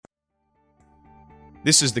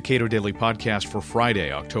This is the Cato Daily Podcast for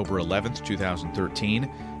Friday, October 11th,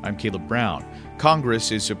 2013. I'm Caleb Brown.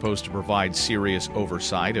 Congress is supposed to provide serious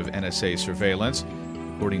oversight of NSA surveillance.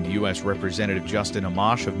 According to U.S. Representative Justin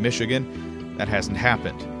Amash of Michigan, that hasn't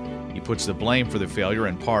happened. He puts the blame for the failure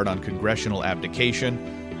in part on congressional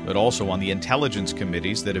abdication, but also on the intelligence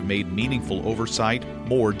committees that have made meaningful oversight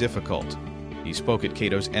more difficult. He spoke at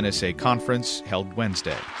Cato's NSA conference held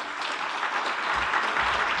Wednesday.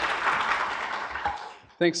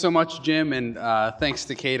 Thanks so much, Jim, and thanks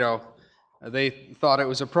to Cato. They thought it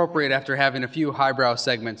was appropriate after having a few highbrow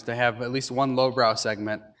segments to have at least one lowbrow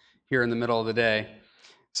segment here in the middle of the day.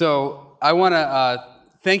 So I want to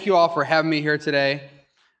thank you all for having me here today.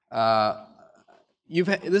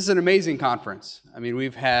 This is an amazing conference. I mean,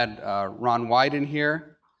 we've had Ron Wyden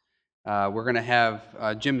here. We're going to have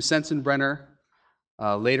Jim Sensenbrenner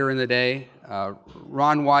later in the day.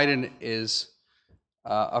 Ron Wyden is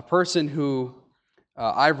a person who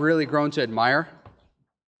I've really grown to admire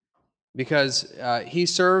because he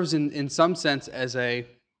serves in some sense as a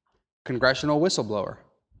congressional whistleblower.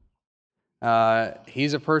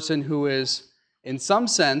 He's a person who is, in some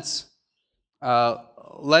sense,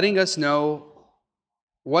 letting us know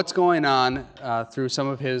what's going on through some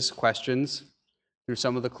of his questions, through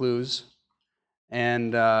some of the clues.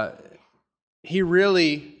 And he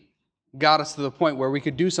really got us to the point where we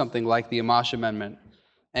could do something like the Amash Amendment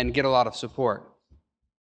and get a lot of support.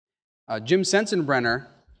 Jim Sensenbrenner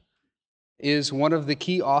is one of the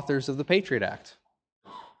key authors of the Patriot Act.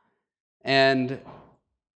 And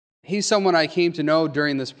he's someone I came to know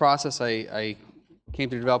during this process. I came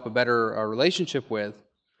to develop a better relationship with.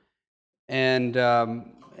 And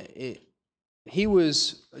he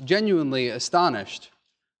was genuinely astonished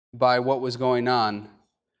by what was going on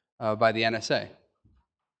by the NSA.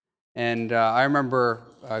 And I remember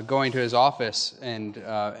going to his office and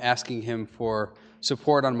asking him for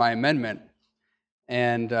support on my amendment,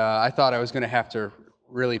 and I thought I was going to have to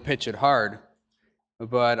really pitch it hard,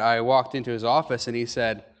 but I walked into his office and he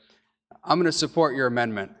said, "I'm going to support your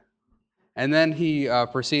amendment." And then he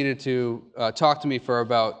proceeded to talk to me for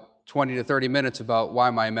about 20 to 30 minutes about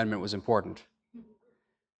why my amendment was important.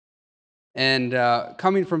 And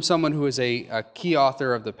coming from someone who is a key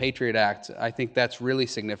author of the Patriot Act, I think that's really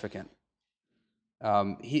significant.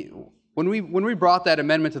 When we brought that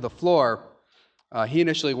amendment to the floor, he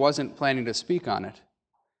initially wasn't planning to speak on it.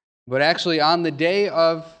 But actually, on the day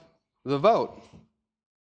of the vote,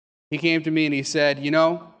 he came to me and he said,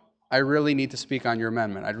 I really need to speak on your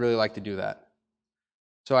amendment. I'd really like to do that.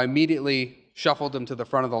 So I immediately shuffled him to the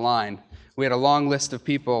front of the line. We had a long list of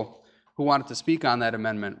people who wanted to speak on that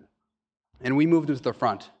amendment, and we moved him to the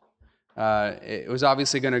front. It was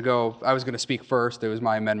obviously going to go, I was going to speak first. It was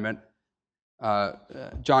my amendment.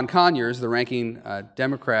 John Conyers, the ranking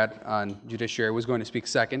Democrat on Judiciary, was going to speak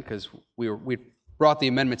second because we brought the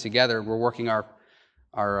amendment together. We're working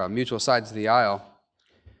our mutual sides of the aisle.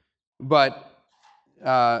 But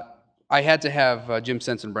I had to have Jim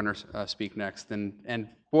Sensenbrenner speak next, and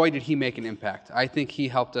boy, did he make an impact. I think he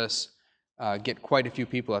helped us get quite a few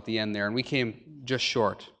people at the end there, and we came just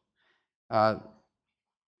short.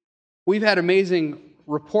 We've had amazing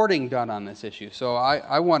reporting done on this issue. So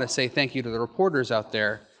I want to say thank you to the reporters out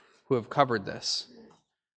there who have covered this.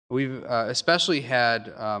 We've especially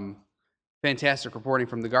had fantastic reporting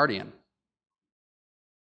from The Guardian.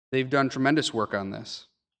 They've done tremendous work on this.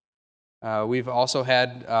 We've also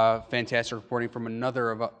had fantastic reporting from a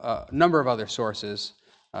number of other sources,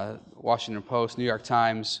 Washington Post, New York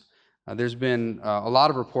Times. There's been a lot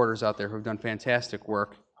of reporters out there who have done fantastic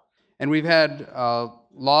work. And we've had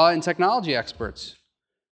law and technology experts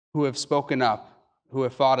who have spoken up, who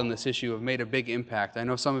have fought on this issue, have made a big impact. I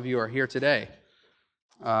know some of you are here today,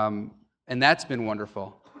 and that's been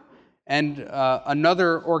wonderful. And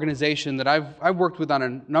another organization that I've worked with on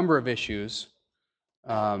a number of issues,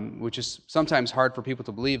 which is sometimes hard for people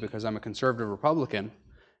to believe because I'm a conservative Republican,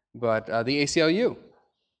 but the ACLU.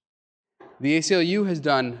 The ACLU has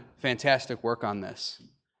done fantastic work on this,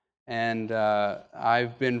 and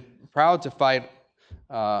I've been proud to fight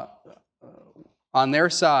on their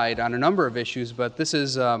side on a number of issues, but this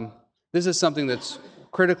is something that's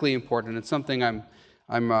critically important. It's something I'm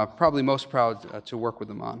probably most proud to work with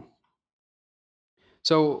them on.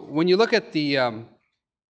 So when you look at the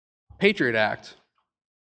Patriot Act,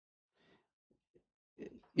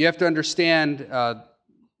 you have to understand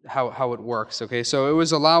how it works. Okay, so it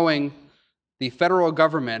was allowing the federal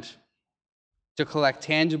government to collect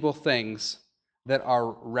tangible things that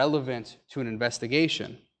are relevant to an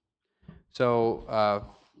investigation. So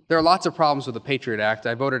there are lots of problems with the Patriot Act.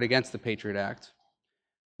 I voted against the Patriot Act.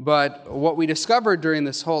 But what we discovered during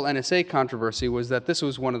this whole NSA controversy was that this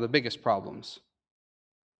was one of the biggest problems.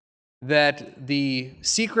 That the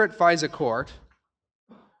secret FISA court,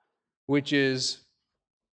 which is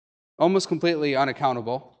almost completely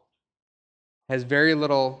unaccountable, has very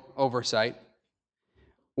little oversight,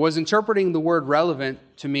 was interpreting the word relevant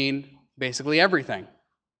to mean basically everything.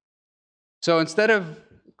 So instead of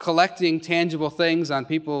collecting tangible things on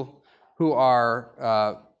people who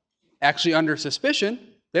are actually under suspicion,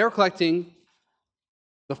 they were collecting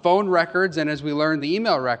the phone records and, as we learned, the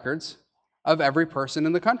email records of every person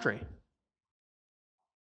in the country,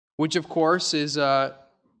 which of course is an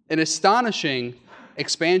astonishing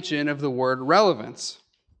expansion of the word relevance.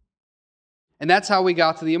 And that's how we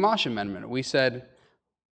got to the Amash Amendment. We said,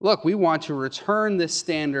 look, we want to return this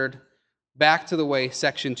standard back to the way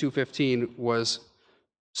Section 215 was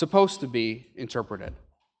supposed to be interpreted.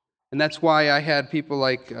 And that's why I had people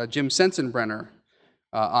like Jim Sensenbrenner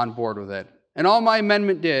on board with it. And all my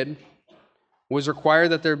amendment did was require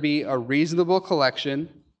that there be a reasonable connection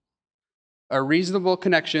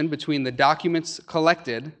between the documents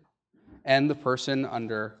collected and the person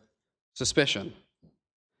under suspicion.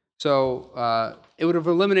 So it would have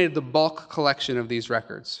eliminated the bulk collection of these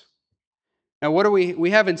records. Now, what do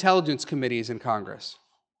we have intelligence committees in Congress.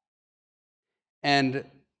 And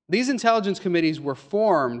these intelligence committees were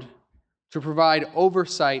formed to provide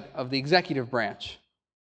oversight of the executive branch.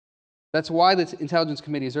 That's why the intelligence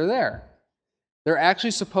committees are there. They're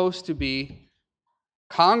actually supposed to be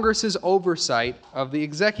Congress's oversight of the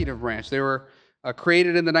executive branch. They were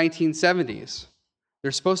created in the 1970s.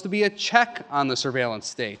 They're supposed to be a check on the surveillance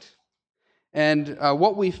state. And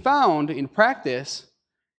what we found in practice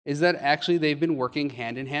is that actually they've been working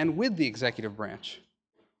hand in hand with the executive branch.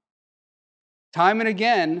 Time and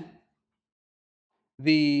again,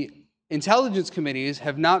 the intelligence committees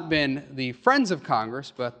have not been the friends of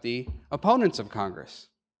Congress, but the opponents of Congress.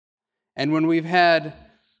 And when we've had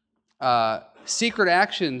secret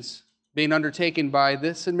actions being undertaken by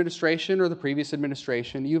this administration or the previous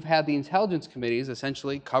administration, you've had the intelligence committees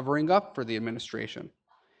essentially covering up for the administration.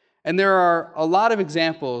 And there are a lot of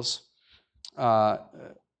examples that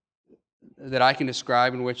I can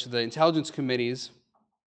describe in which the intelligence committees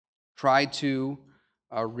tried to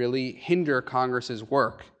really hinder Congress's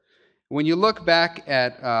work. When you look back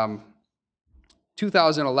at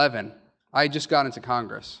 2011, I just got into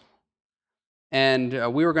Congress,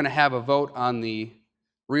 and we were going to have a vote on the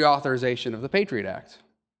reauthorization of the Patriot Act.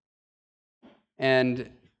 And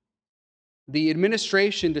the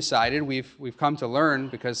administration decided, we've come to learn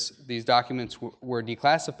because these documents were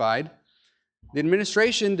declassified, the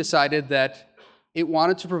administration decided that it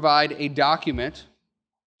wanted to provide a document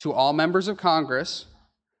to all members of Congress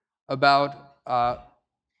about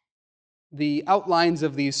the outlines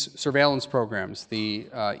of these surveillance programs, the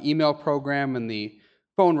email program and the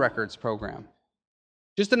phone records program.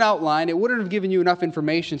 Just an outline. It wouldn't have given you enough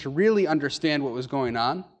information to really understand what was going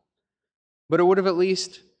on, but it would have at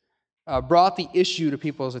least brought the issue to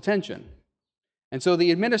people's attention. And so the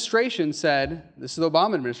administration said, this is the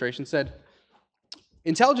Obama administration, said,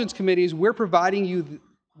 intelligence committees, we're providing you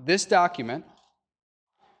this document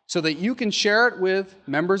so that you can share it with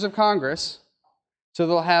members of Congress so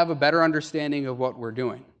they'll have a better understanding of what we're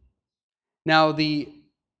doing. Now, the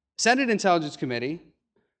Senate Intelligence Committee,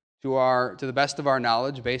 to the best of our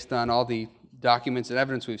knowledge, based on all the documents and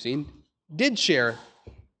evidence we've seen, did share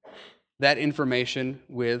that information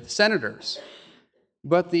with senators.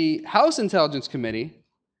 But the House Intelligence Committee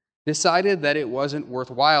decided that it wasn't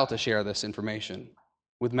worthwhile to share this information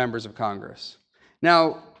with members of Congress.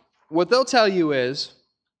 Now, what they'll tell you is,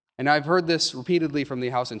 and I've heard this repeatedly from the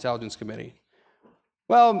House Intelligence Committee,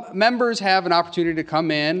 well, members have an opportunity to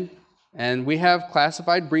come in, and we have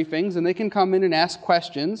classified briefings, and they can come in and ask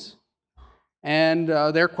questions, and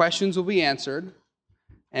their questions will be answered.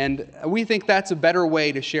 And we think that's a better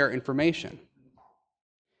way to share information.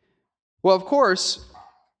 Well, of course,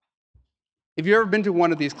 if you've ever been to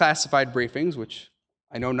one of these classified briefings, which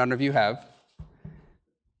I know none of you have,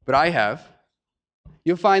 but I have,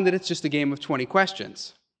 you'll find that it's just a game of 20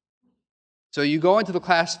 questions. So you go into the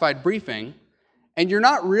classified briefing, and you're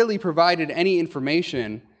not really provided any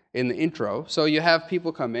information in the intro. So you have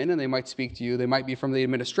people come in, and they might speak to you. They might be from the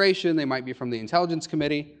administration. They might be from the Intelligence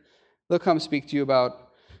Committee. They'll come speak to you about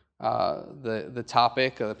the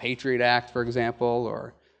topic of the Patriot Act, for example,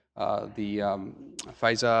 or the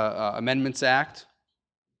FISA Amendments Act.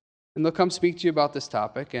 And they'll come speak to you about this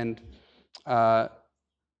topic, and then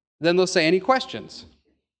they'll say, any questions?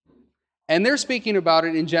 And they're speaking about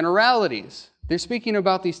it in generalities. They're speaking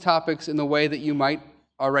about these topics in the way that you might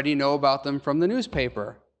already know about them from the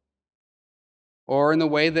newspaper. or in the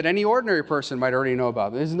way that any ordinary person might already know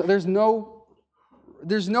about. There's no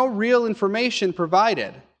real information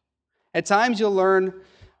provided. At times you'll learn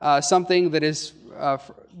something that is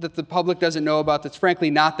that the public doesn't know about that's frankly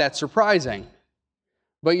not that surprising.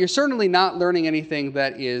 But you're certainly not learning anything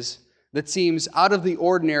that seems out of the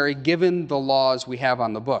ordinary given the laws we have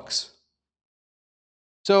on the books.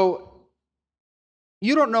 So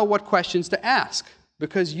you don't know what questions to ask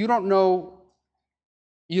because you don't know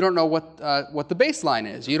what the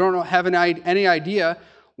baseline is. You don't have any idea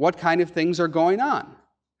what kind of things are going on.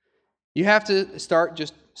 You have to start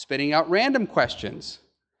just spitting out random questions.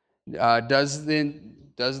 Does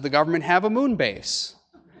the government have a moon base?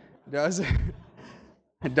 Does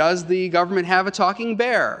the government have a talking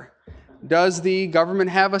bear? Does the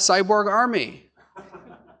government have a cyborg army?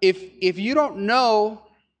 If you don't know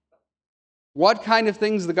what kind of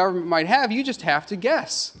things the government might have, you just have to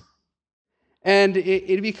guess. And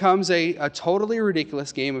it becomes a totally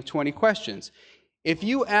ridiculous game of 20 questions. If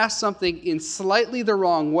you ask something in slightly the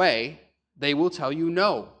wrong way, they will tell you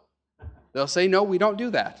no. They'll say, no, we don't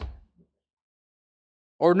do that.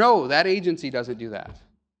 Or no, that agency doesn't do that.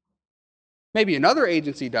 Maybe another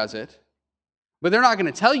agency does it, but they're not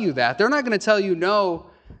going to tell you that. They're not going to tell you, no,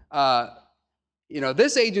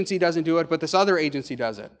 this agency doesn't do it, but this other agency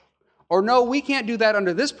does it. Or no, we can't do that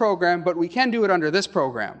under this program, but we can do it under this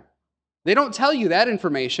program. They don't tell you that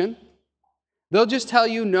information. They'll just tell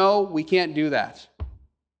you, no, we can't do that.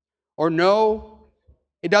 Or no,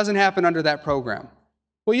 it doesn't happen under that program.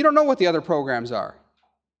 Well, you don't know what the other programs are.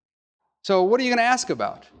 So what are you going to ask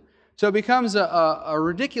about? So it becomes a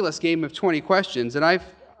ridiculous game of 20 questions. And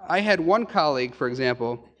I had one colleague, for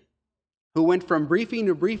example, who went from briefing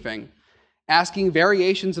to briefing asking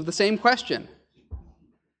variations of the same question.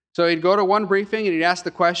 So he'd go to one briefing and he'd ask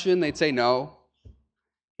the question, they'd say no.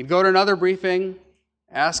 He'd go to another briefing,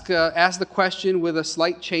 ask the question with a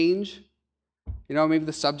slight change. Maybe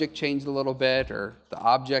the subject changed a little bit or the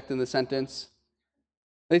object in the sentence.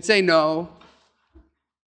 They'd say no.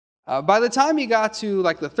 By the time he got to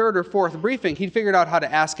like the third or fourth briefing, he'd figured out how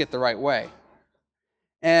to ask it the right way.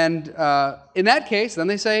 And in that case, then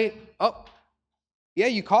they say, oh, yeah,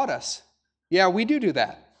 you caught us. Yeah, we do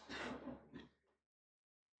that.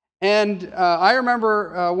 And I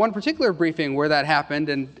remember one particular briefing where that happened,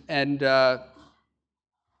 and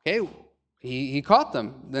he caught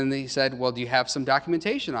them. Then they said, well, do you have some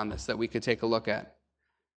documentation on this that we could take a look at?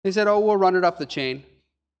 They said, oh, we'll run it up the chain.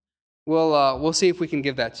 We'll see if we can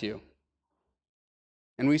give that to you.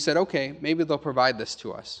 And we said, okay, maybe they'll provide this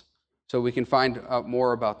to us so we can find out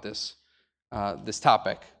more about this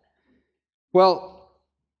topic. Well,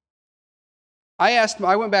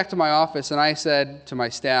 I went back to my office and I said to my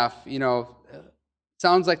staff,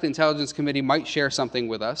 sounds like the Intelligence Committee might share something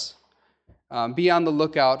with us. Be on the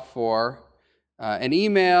lookout for an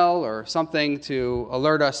email or something to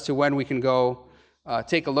alert us to when we can go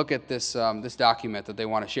take a look at this document that they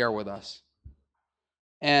want to share with us.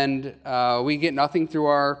 And we get nothing through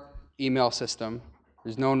our email system.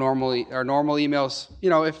 There's no normal emails.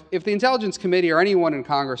 If the Intelligence Committee or anyone in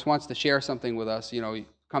Congress wants to share something with us,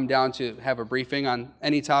 come down to have a briefing on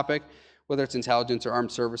any topic, whether it's intelligence or armed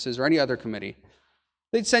services or any other committee,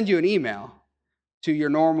 they'd send you an email to your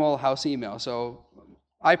normal House email. So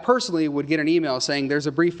I personally would get an email saying there's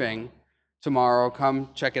a briefing tomorrow, come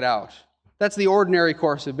check it out. That's the ordinary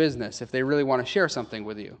course of business if they really want to share something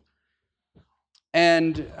with you.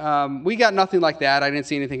 And we got nothing like that. I didn't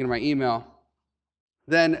see anything in my email.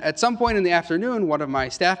 Then at some point in the afternoon, one of my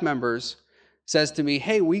staff members says to me,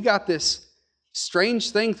 hey, we got this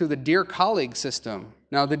strange thing through the Dear Colleague system.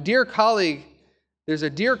 Now, there's a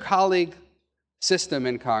Dear Colleague system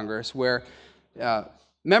in Congress where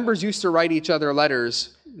members used to write each other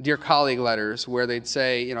letters, Dear Colleague letters, where they'd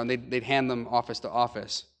say, they'd hand them office to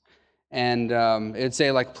office. And it'd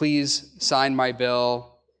say, like, please sign my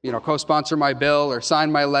bill, co-sponsor my bill or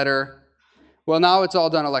sign my letter. Well, now it's all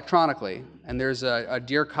done electronically, and there's a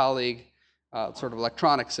Dear Colleague sort of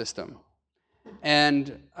electronic system.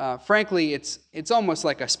 And frankly, it's almost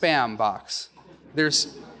like a spam box.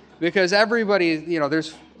 Because everybody,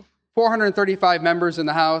 there's 435 members in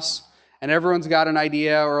the House, and everyone's got an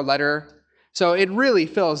idea or a letter. So it really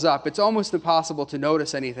fills up. It's almost impossible to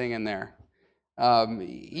notice anything in there.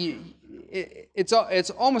 It's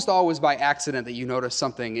almost always by accident that you notice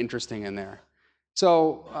something interesting in there.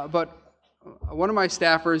 So, but one of my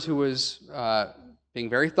staffers who was being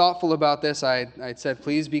very thoughtful about this, I said,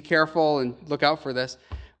 please be careful and look out for this,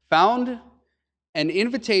 found an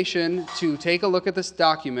invitation to take a look at this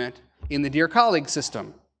document in the Dear Colleague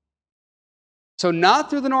system. So not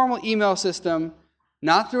through the normal email system,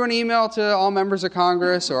 not through an email to all members of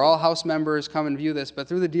Congress or all House members come and view this, but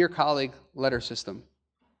through the Dear Colleague letter system.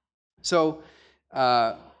 So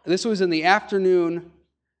this was in the afternoon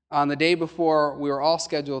on the day before we were all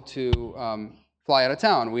scheduled to fly out of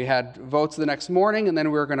town. We had votes the next morning, and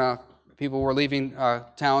then people were leaving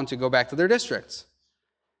town to go back to their districts.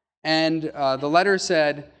 And the letter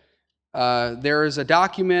said, there is a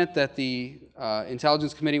document that the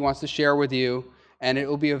Intelligence Committee wants to share with you, and it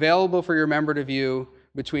will be available for your member to view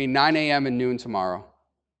between 9 a.m. and noon tomorrow.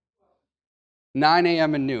 9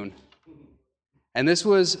 a.m. and noon. And this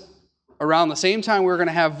was around the same time we were going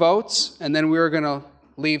to have votes, and then we were going to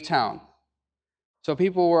leave town. So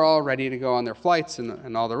people were all ready to go on their flights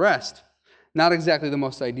and all the rest. Not exactly the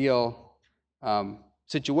most ideal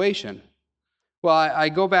situation. Well, I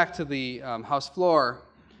go back to the House floor,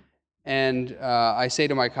 and I say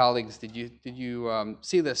to my colleagues, did you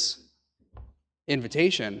see this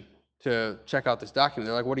invitation to check out this document?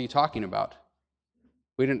 They're like, what are you talking about?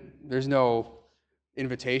 There's no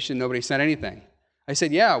invitation, nobody sent anything. I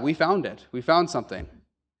said, yeah, we found it. We found something.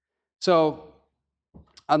 So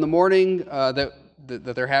on the morning that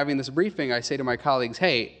they're having this briefing, I say to my colleagues,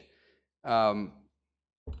 hey, why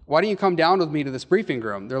don't you come down with me to this briefing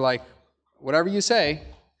room? They're like, whatever you say.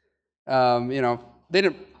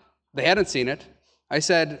 They hadn't seen it. I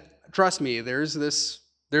said, trust me, there's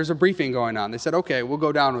a briefing going on. They said, okay, we'll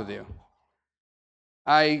go down with you.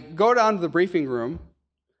 I go down to the briefing room,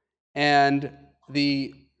 and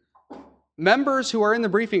the members who are in the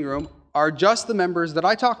briefing room are just the members that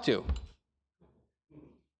I talked to.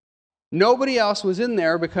 Nobody else was in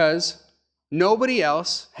there because nobody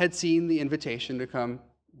else had seen the invitation to come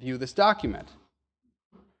view this document.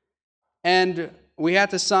 And we had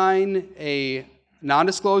to sign a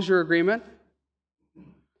non-disclosure agreement,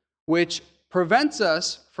 which prevents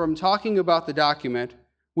us from talking about the document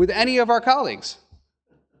with any of our colleagues.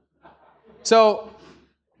 So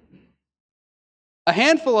a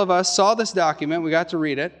handful of us saw this document, we got to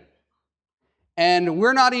read it, and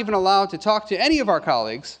we're not even allowed to talk to any of our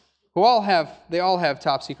colleagues, who all have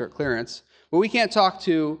top secret clearance, but we can't talk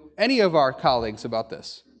to any of our colleagues about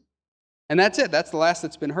this. And that's it, that's the last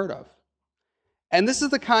that's been heard of. And this is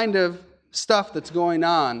the kind of stuff that's going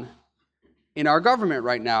on in our government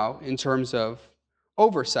right now in terms of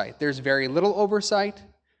oversight. There's very little oversight.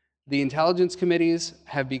 The intelligence committees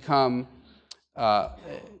have become, they're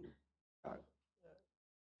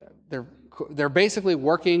basically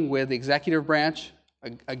working with the executive branch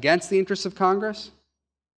against the interests of Congress.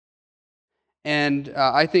 And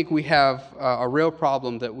I think we have a real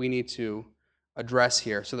problem that we need to address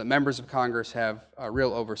here so that members of Congress have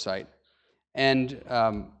real oversight. And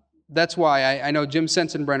that's why I know Jim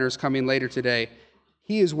Sensenbrenner is coming later today.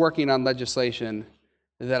 He is working on legislation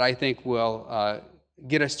that I think will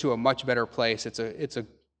get us to a much better place.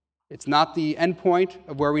 It's not the end point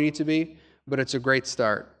of where we need to be, but it's a great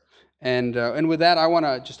start. And with that, I want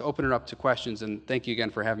to just open it up to questions, and thank you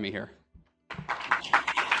again for having me here.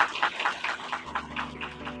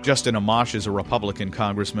 Justin Amash is a Republican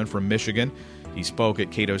congressman from Michigan. He spoke at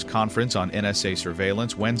Cato's conference on NSA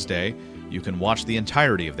surveillance Wednesday. You can watch the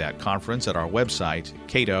entirety of that conference at our website,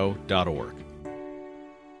 cato.org.